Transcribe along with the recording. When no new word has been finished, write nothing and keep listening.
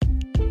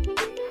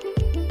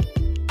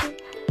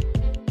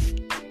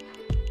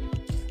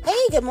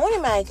Good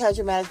morning, my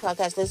Country Matters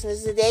podcast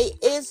listeners. Today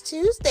is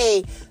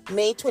Tuesday,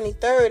 May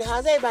 23rd.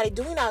 How's everybody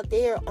doing out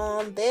there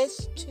on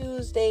this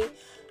Tuesday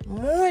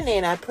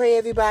morning? I pray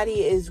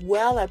everybody is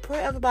well. I pray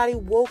everybody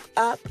woke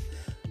up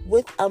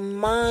with a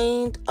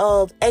mind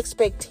of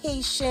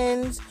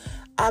expectations.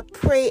 I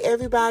pray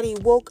everybody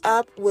woke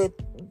up with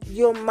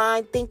your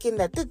mind thinking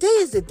that today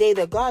is the day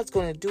that God's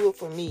going to do it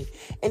for me.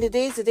 And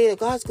today is the day that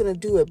God's going to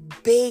do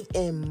it big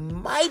and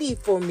mighty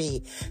for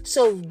me.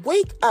 So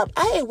wake up.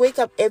 I wake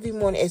up every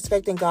morning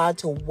expecting God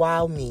to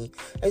wow me,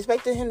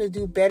 expecting him to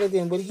do better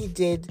than what he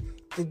did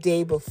the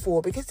day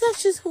before, because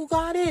that's just who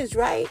God is,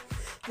 right?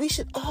 We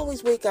should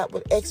always wake up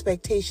with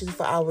expectations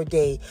for our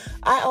day.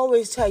 I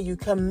always tell you,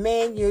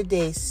 command your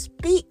day.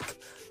 Speak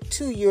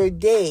to your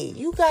day.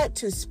 You got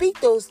to speak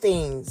those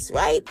things,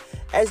 right?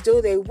 As though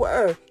they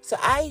were. So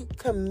I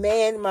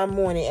command my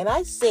morning, and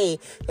I say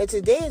that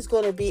today is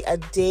going to be a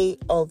day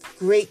of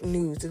great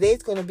news. Today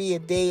is going to be a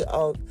day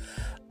of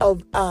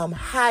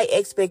high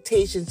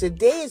expectations.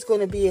 Today is going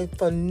to be a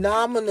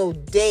phenomenal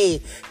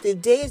day.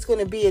 Today is going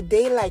to be a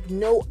day like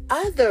no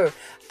other.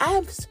 I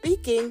am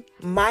speaking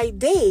my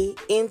day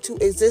into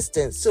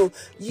existence. So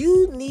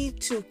you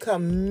need to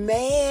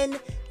command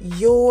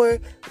your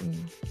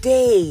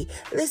day.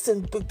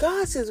 Listen, but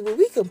God says, well,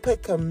 we can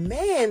put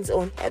commands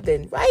on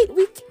heaven, right?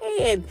 We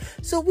can.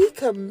 So we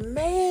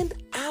command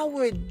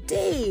our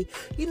day.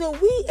 You know,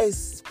 we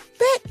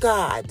expect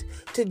God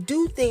to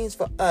do things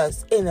for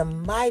us in a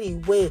mighty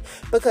way,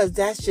 because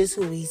that's just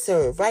who we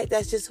serve, right?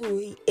 That's just who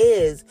he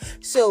is.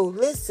 So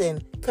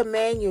listen,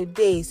 command your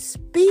day.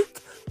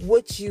 Speak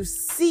what you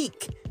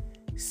seek.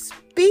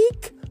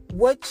 Speak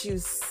what you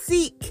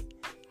seek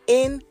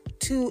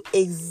into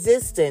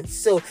existence.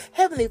 So,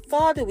 Heavenly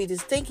Father, we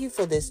just thank you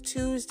for this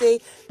Tuesday,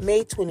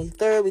 May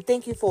 23rd. We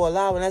thank you for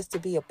allowing us to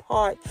be a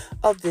part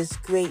of this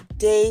great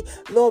day.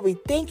 Lord, we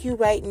thank you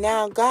right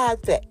now,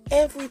 God, for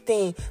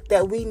everything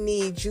that we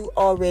need you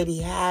already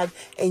have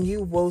and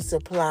you will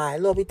supply.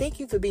 Lord, we thank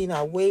you for being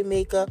our way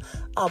maker,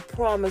 our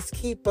promise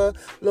keeper.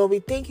 Lord, we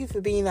thank you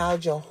for being our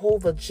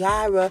Jehovah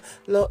Jireh,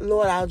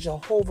 Lord, our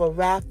Jehovah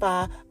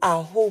Rapha,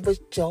 our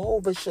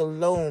Jehovah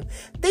Shalom.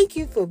 Thank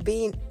you for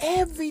being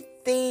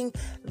everything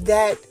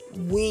that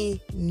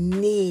we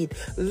need,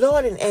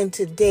 Lord. And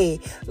today,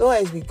 Lord,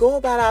 as we go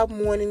about our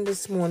morning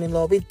this morning,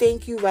 Lord, we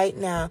thank you right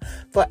now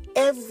for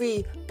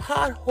every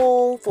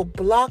pothole, for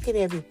blocking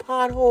every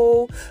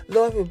pothole,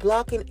 Lord, for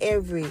blocking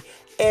every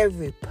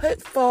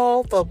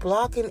pitfall, for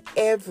blocking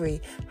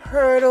every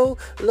hurdle.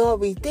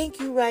 Lord, we thank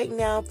you right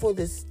now for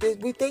this.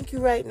 We thank you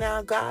right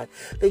now, God,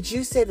 that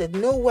you said that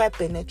no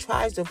weapon that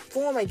tries to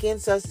form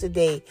against us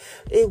today,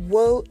 it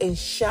will and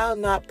shall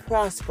not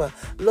prosper.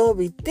 Lord,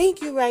 we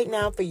thank you right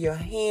now for your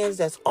hands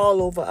that's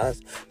all over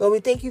us. Lord, we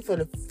thank you for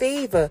the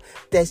favor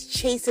that's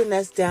chasing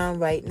us down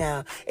right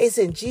now. It's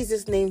in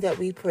Jesus' name that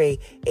we pray.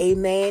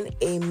 Amen,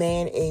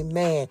 amen,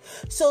 amen.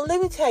 So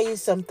let me tell you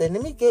something.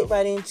 Let me get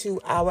right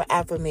into our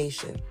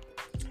affirmation.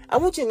 I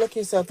want you to look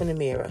yourself in the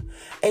mirror,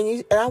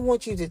 and I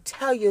want you to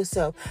tell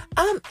yourself,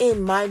 I'm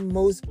in my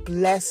most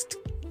blessed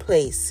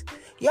place.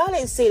 Y'all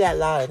didn't say that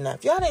loud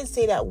enough. Y'all didn't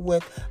say that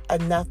with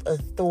enough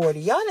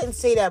authority. Y'all didn't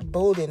say that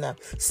bold enough.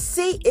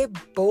 Say it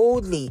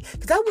boldly,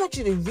 because I want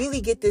you to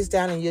really get this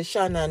down in your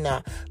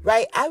shanana,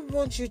 right? I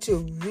want you to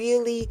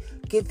really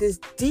get this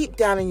deep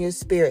down in your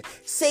spirit.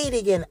 Say it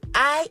again.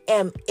 I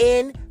am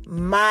in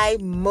my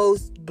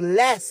most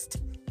blessed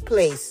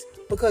place.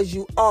 Because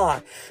you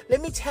are.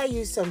 Let me tell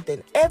you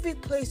something. Every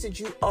place that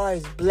you are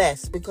is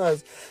blessed,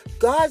 because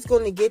God's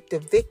going to get the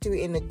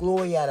victory and the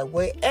glory out of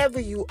wherever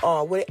you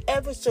are,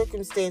 whatever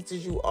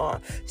circumstances you are.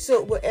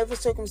 So whatever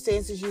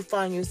circumstances you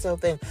find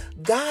yourself in,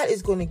 God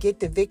is going to get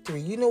the victory.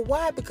 You know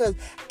why? Because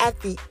at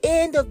the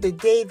end of the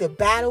day, the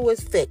battle is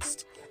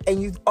fixed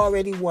and you've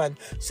already won.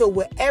 So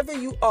wherever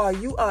you are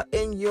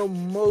in your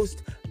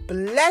most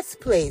blessed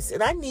place.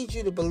 And I need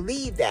you to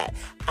believe that.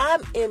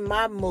 I'm in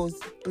my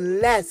most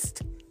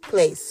blessed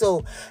place.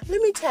 So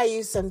let me tell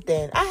you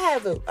something. I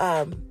have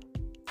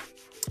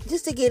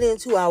just to get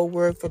into our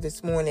word for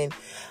this morning.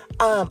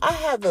 I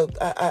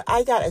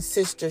got a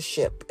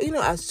sistership,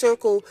 a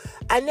circle.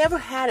 I never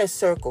had a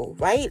circle,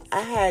 right?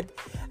 I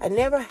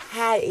never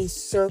had a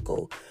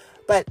circle,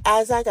 but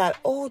as I got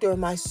older,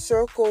 my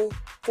circle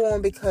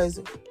formed because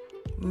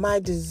my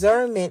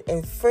discernment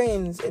and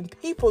friends and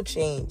people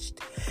changed.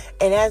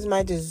 And as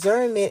my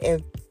discernment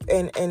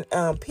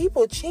and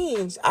people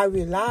changed, I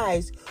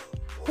realized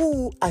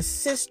who a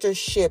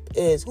sistership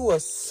is, who a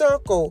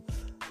circle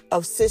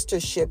of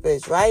sistership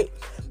is, right?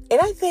 And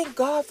I thank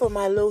God for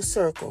my little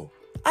circle.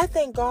 I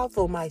thank God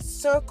for my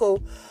circle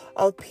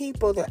of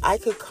people that I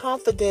could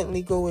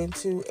confidently go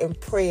into and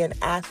pray and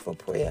ask for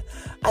prayer.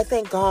 I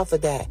thank God for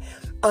that.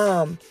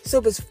 So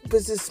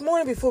this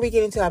morning, before we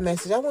get into our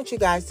message, I want you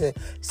guys to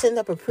send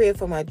up a prayer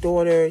for my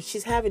daughter.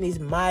 She's having these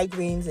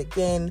migraines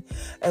again,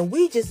 and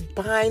we just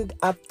bind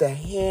up the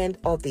hand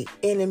of the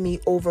enemy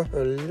over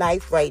her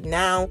life right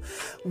now.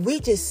 We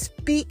just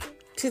speak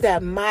to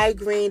that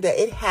migraine that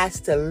it has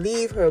to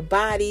leave her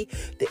body.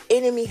 The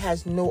enemy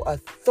has no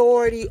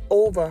authority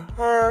over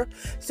her.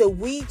 So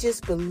we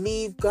just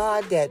believe,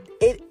 God, that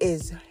it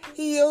is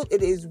healed,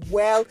 it is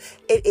well,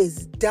 it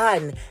is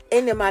done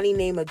in the mighty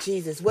name of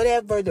Jesus.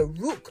 Whatever the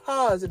root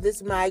cause of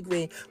this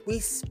migraine, we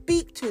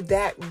speak to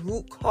that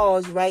root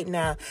cause right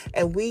now,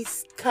 and we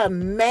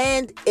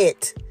command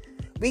it.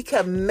 We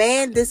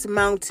command this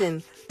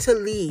mountain to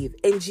leave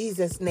in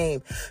Jesus'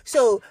 name.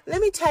 So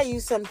let me tell you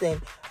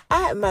something.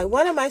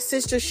 One of my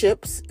sistership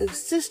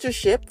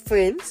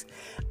friends,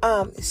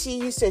 she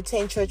used to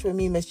attend church with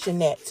me, Miss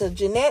Jeanette. So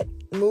Jeanette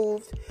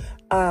moved.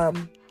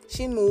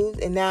 She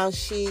moved, and now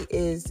she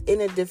is in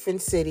a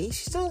different city.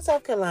 She's still in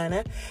South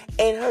Carolina,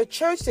 and her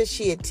church that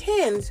she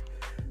attends,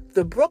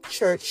 the Brook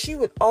Church, she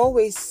would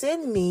always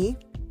send me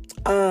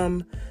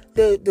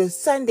the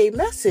Sunday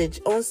message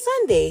on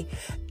Sunday.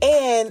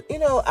 And,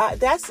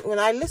 that's when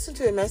I listen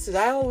to the message,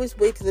 I always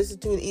wait to listen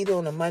to it either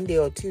on a Monday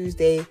or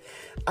Tuesday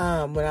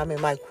when I'm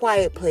in my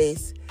quiet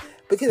place,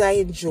 because I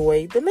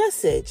enjoy the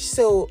message.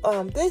 So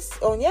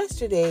on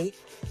yesterday,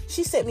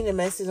 she sent me the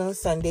message on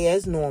Sunday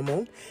as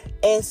normal.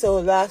 And so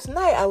last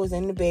night I was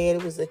in the bed.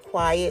 It was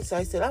quiet. So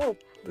I said, I will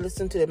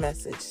listen to the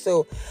message.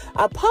 So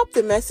I popped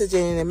the message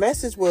in, and the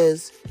message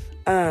was,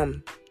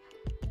 I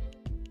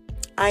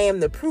am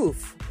the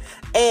proof.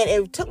 And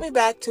it took me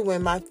back to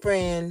when my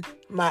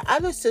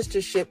other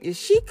sistership,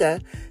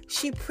 Yashika,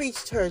 she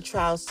preached her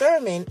trial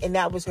sermon, and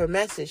that was her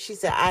message. She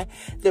said,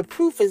 the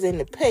proof is in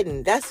the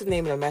pudding. That's the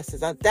name of the message.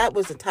 That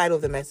was the title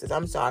of the message.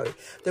 I'm sorry.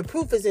 The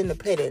proof is in the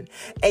pudding.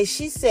 And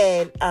she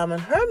said, and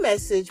her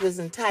message was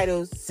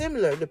entitled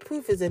similar, the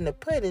proof is in the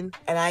pudding,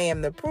 and I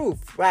am the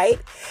proof, right?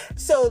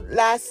 So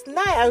last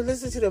night I was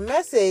listening to the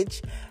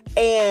message,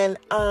 and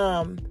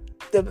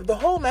the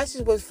whole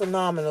message was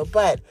phenomenal,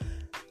 but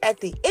at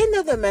the end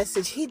of the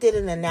message, he did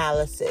an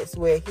analysis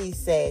where he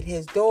said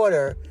his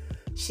daughter,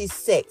 she's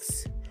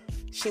 6.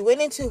 She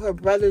went into her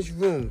brother's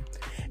room,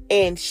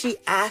 and she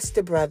asked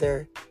the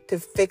brother to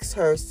fix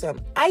her some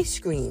ice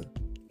cream.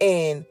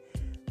 And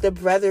the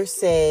brother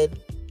said,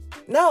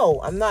 no,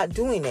 I'm not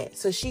doing it.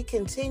 So she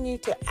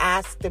continued to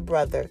ask the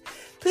brother,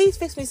 please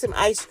fix me some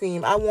ice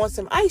cream. I want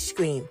some ice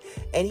cream.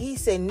 And he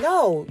said,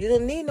 no, you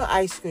don't need no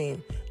ice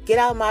cream. Get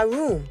out of my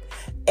room.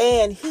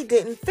 And he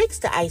didn't fix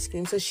the ice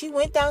cream. So she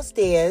went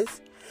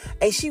downstairs,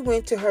 and she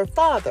went to her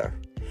father.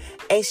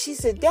 And she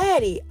said,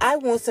 Daddy, I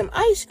want some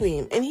ice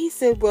cream. And he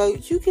said, well,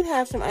 you can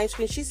have some ice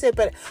cream. She said,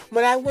 but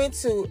when I went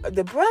to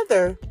the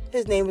brother,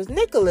 his name was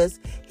Nicholas,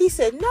 he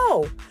said,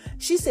 no.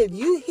 She said,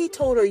 he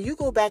told her, you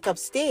go back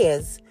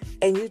upstairs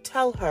and you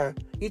tell him,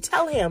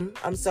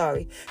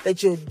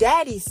 that your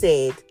daddy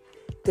said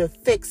to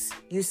fix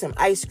you some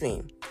ice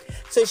cream.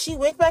 So she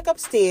went back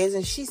upstairs,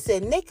 and she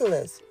said,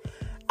 Nicholas,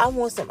 I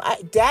want some.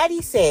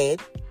 Daddy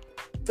said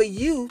for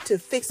you to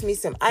fix me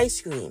some ice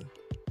cream.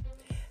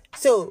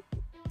 So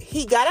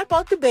he got up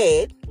out the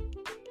bed,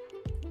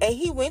 and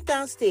he went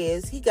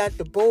downstairs. He got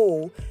the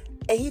bowl,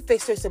 and he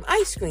fixed her some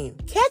ice cream.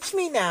 Catch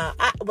me now.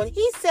 When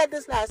he said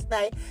this last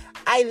night,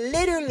 I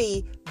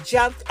literally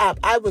jumped up.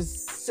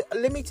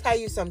 Let me tell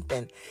you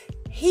something.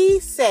 He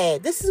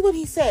said, this is what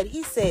he said.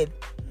 He said,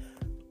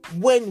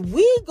 when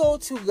we go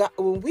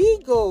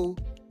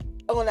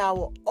on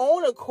our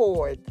own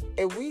accord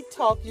and we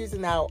talk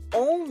using our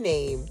own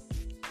name,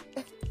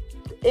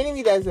 the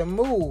enemy doesn't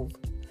move.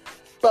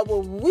 But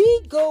when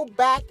we go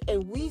back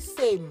and we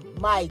say,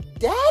 my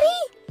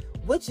daddy,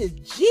 which is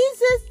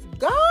Jesus,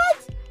 God,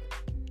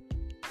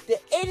 the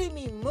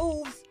enemy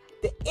moves.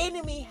 The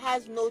enemy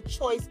has no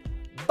choice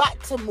but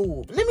to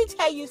move. Let me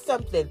tell you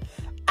something.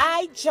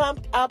 I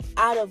jumped up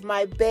out of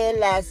my bed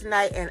last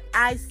night, and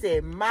I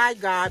said, my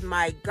God,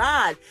 my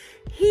God.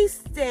 He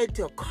said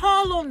to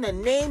call on the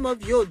name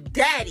of your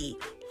daddy.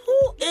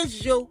 Who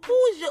is your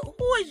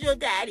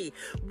daddy?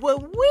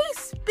 When we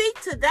speak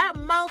to that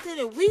mountain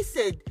and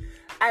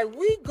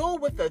we go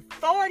with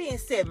authority and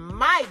said,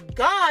 my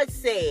God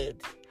said,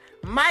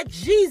 my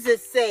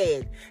Jesus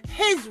said,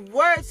 his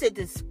word said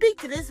to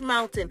speak to this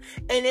mountain,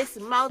 and this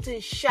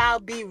mountain shall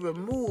be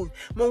removed.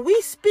 When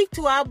we speak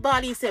to our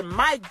body and say,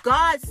 my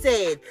God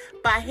said,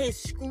 by his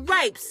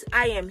stripes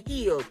I am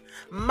healed.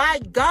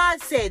 My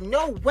God said,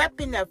 no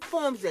weapon that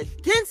forms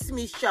against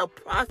me shall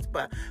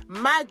prosper.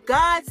 My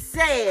God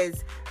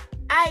says,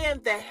 I am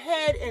the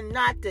head and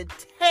not the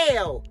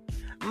tail.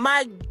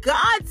 My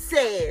God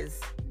says,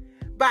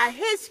 by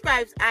his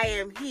stripes I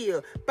am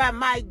healed. By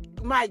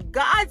my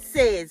God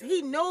says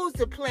he knows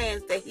the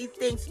plans that he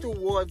thinks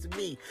towards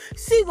me.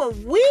 See,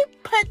 when we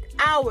put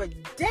our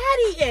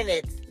daddy in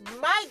it,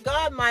 my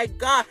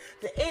God,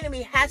 the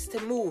enemy has to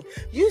move.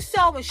 You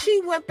saw when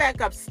she went back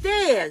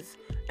upstairs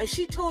and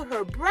she told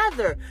her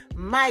brother,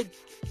 my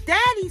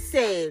daddy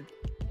said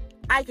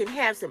I can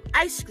have some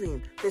ice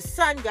cream. The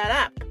son got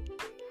up.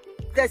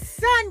 The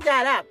son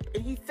got up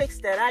and he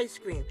fixed that ice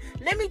cream.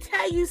 Let me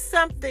tell you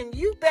something.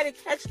 You better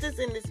catch this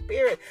in the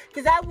spirit,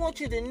 because I want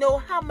you to know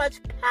how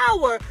much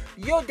power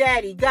your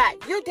daddy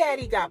got. Your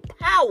daddy got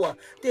power.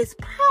 There's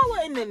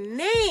power in the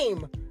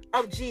name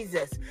of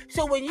Jesus.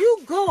 So when you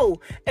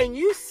go and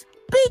you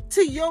speak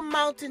to your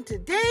mountain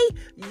today.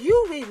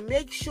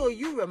 Make sure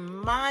you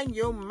remind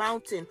your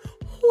mountain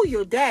who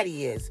your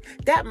daddy is.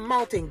 That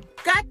mountain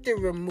got to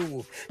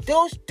remove.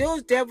 Those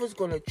devils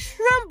gonna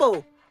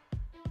tremble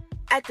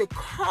at the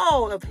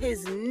call of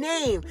his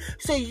name.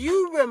 So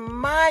you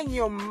remind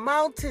your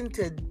mountain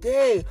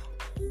today,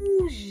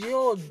 who's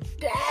your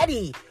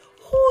daddy?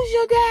 Who's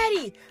your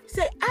daddy?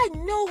 Say, I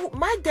know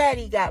my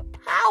daddy got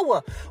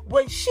power.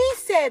 When she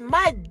said,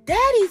 my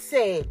daddy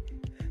said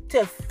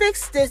to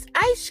fix this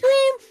ice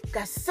cream,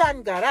 the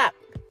son got up.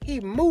 He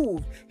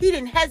moved. He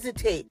didn't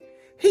hesitate.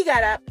 He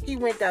got up. He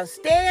went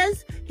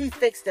downstairs. He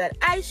fixed that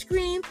ice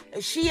cream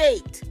and she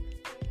ate.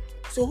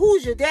 So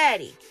who's your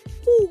daddy?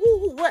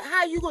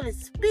 How you going to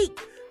speak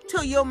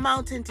to your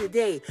mountain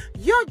today?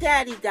 Your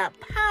daddy got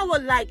power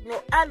like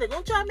no other.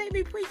 Don't y'all make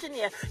me preach in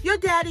here. Your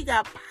daddy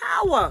got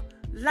power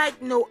like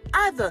no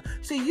other.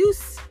 So you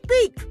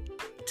speak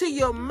to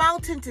your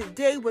mountain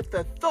today with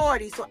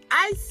authority. So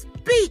I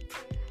speak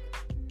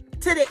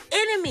to the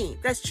enemy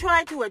that's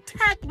trying to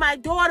attack my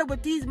daughter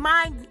with these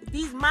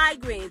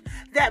migraines,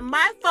 that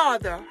my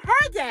father,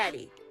 her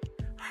daddy,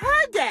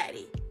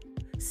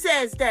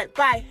 says that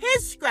by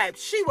his stripes,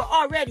 she was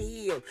already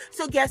healed.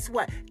 So guess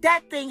what?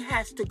 That thing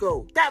has to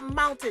go. That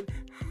mountain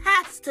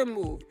has to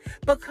move,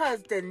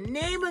 because the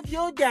name of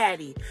your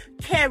daddy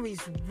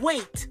carries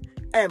weight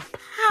and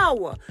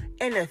power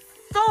and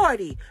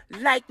authority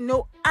like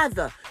no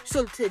other.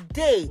 So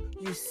today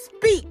you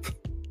speak.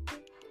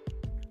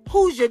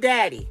 Who's your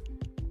daddy?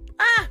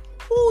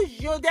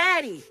 Who's your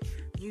daddy?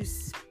 You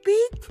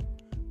speak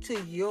to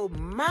your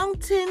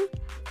mountain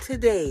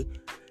today.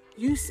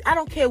 I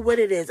don't care what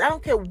it is. I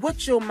don't care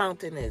what your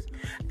mountain is.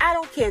 I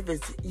don't care if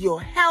it's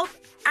your health.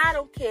 I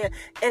don't care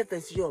if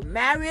it's your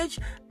marriage.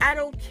 I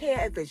don't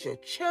care if it's your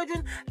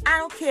children. I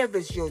don't care if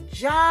it's your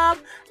job.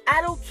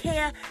 I don't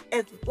care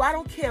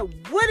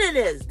what it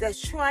is that's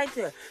trying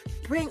to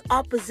bring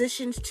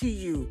oppositions to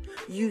you.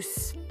 You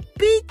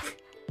speak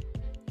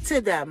to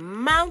the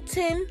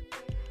mountain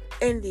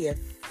in the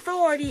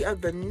authority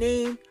of the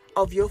name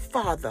of your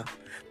Father.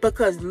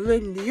 Because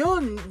when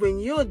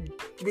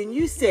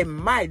you say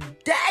my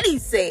daddy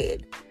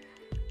said,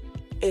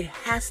 it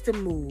has to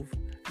move.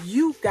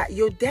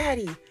 Your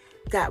daddy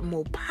got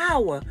more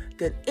power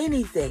than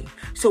anything.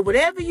 So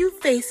whatever you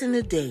face in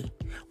the day,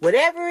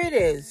 whatever it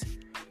is,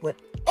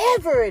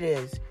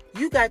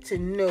 you got to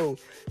know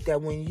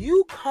that when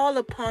you call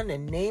upon the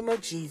name of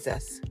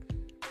Jesus,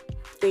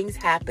 things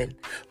happen.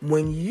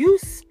 When you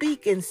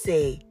speak and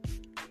say,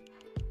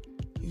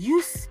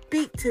 you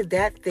speak to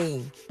that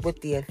thing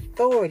with the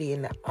authority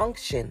and the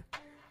unction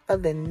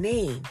of the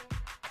name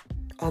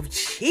of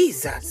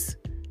Jesus.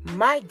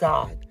 My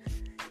God,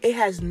 it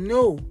has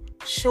no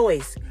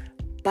choice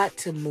but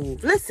to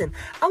move. Listen,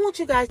 I want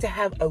you guys to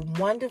have a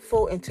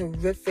wonderful and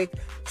terrific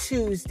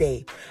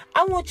Tuesday.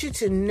 I want you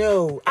to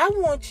know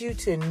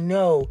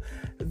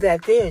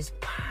that there's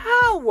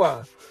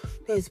power.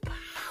 There's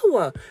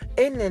power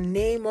in the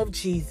name of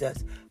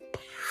Jesus.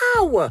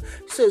 Power.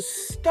 So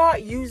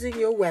start using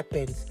your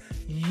weapons.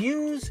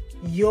 Use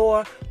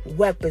your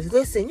weapons.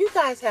 Listen, you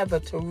guys have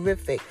a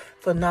terrific,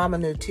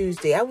 phenomenal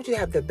Tuesday. I want you to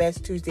have the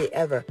best Tuesday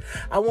ever.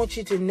 I want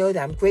you to know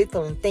that I'm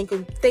grateful and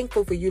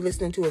thankful for you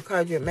listening to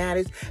Encouragement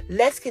Matters.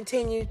 Let's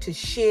continue to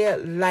share,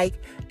 like,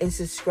 and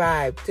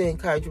subscribe to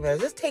Encouragement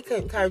Matters. Let's take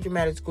Encouragement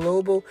Matters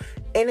global,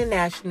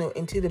 international,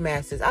 into the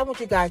masses. I want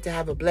you guys to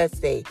have a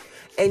blessed day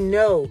and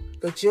know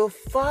that your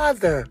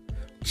Father,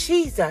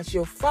 Jesus,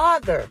 your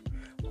Father,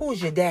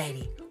 who's your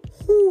daddy?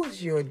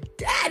 Who's your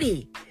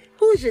daddy?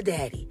 Who's your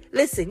daddy?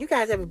 Listen, you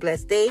guys have a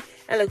blessed day.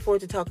 I look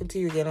forward to talking to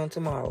you again on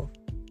tomorrow.